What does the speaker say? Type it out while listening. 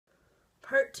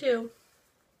part 2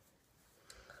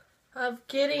 of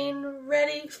getting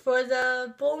ready for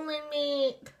the bowling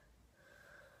meet.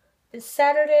 It's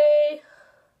Saturday,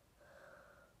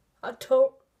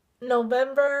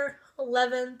 November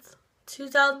 11th,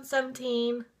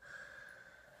 2017.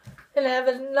 And I have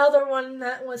another one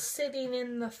that was sitting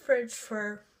in the fridge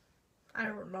for, I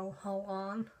don't know how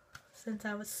long, since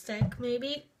I was sick,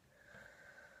 maybe.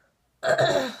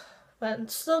 But I'm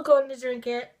still going to drink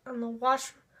it on the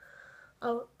wash.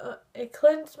 I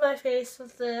cleansed my face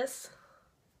with this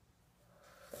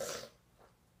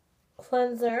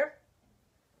cleanser.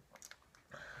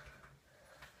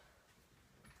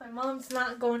 My mom's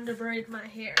not going to braid my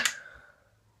hair.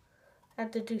 I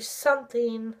had to do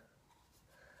something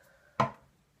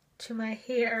to my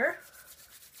hair.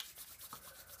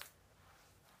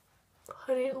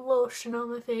 Putting lotion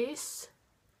on my face.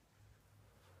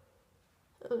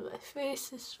 And my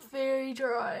face is very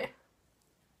dry.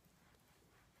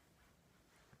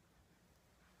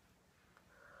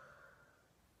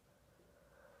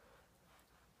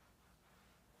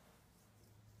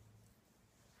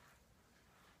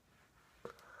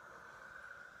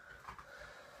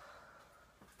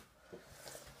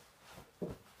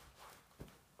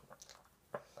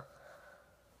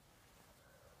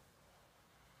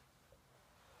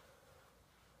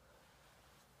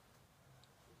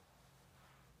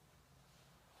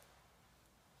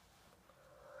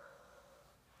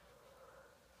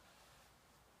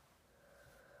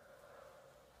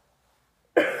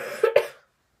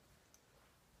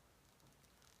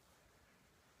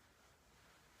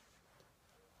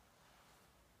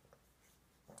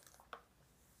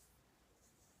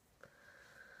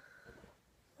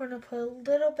 We're going to put a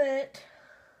little bit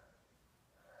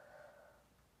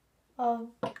of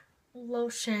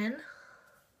lotion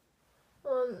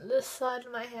on this side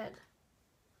of my head,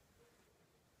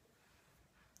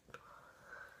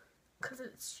 because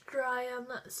it's dry on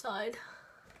that side.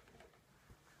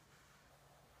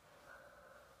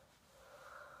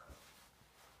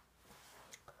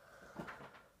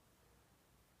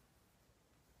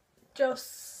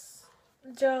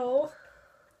 Joe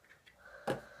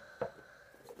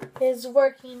is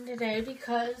working today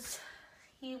because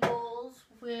he bowls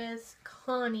with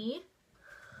Connie,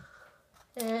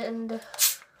 and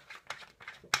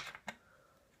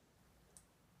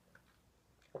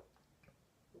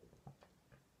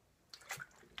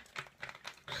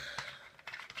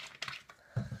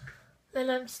then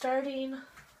I'm starting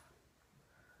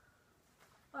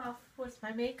off with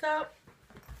my makeup.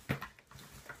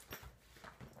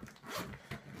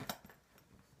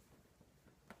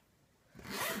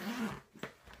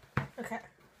 Okay.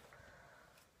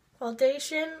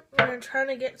 Foundation, we're trying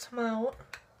to get some out.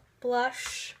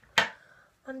 Blush,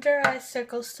 under eye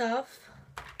circle stuff,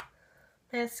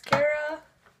 mascara,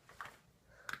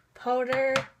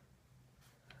 powder,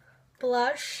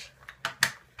 blush,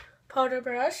 powder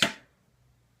brush,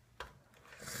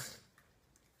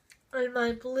 and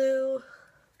my blue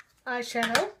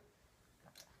eyeshadow,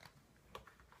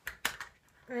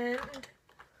 and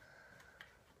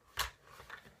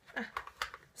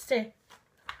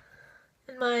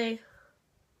and my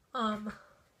e.l.f.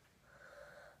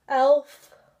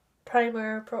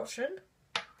 primer potion.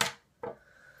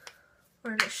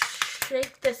 We're gonna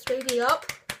shake this baby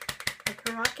up like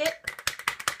a rocket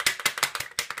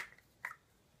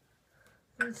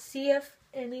and see if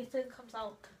anything comes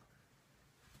out.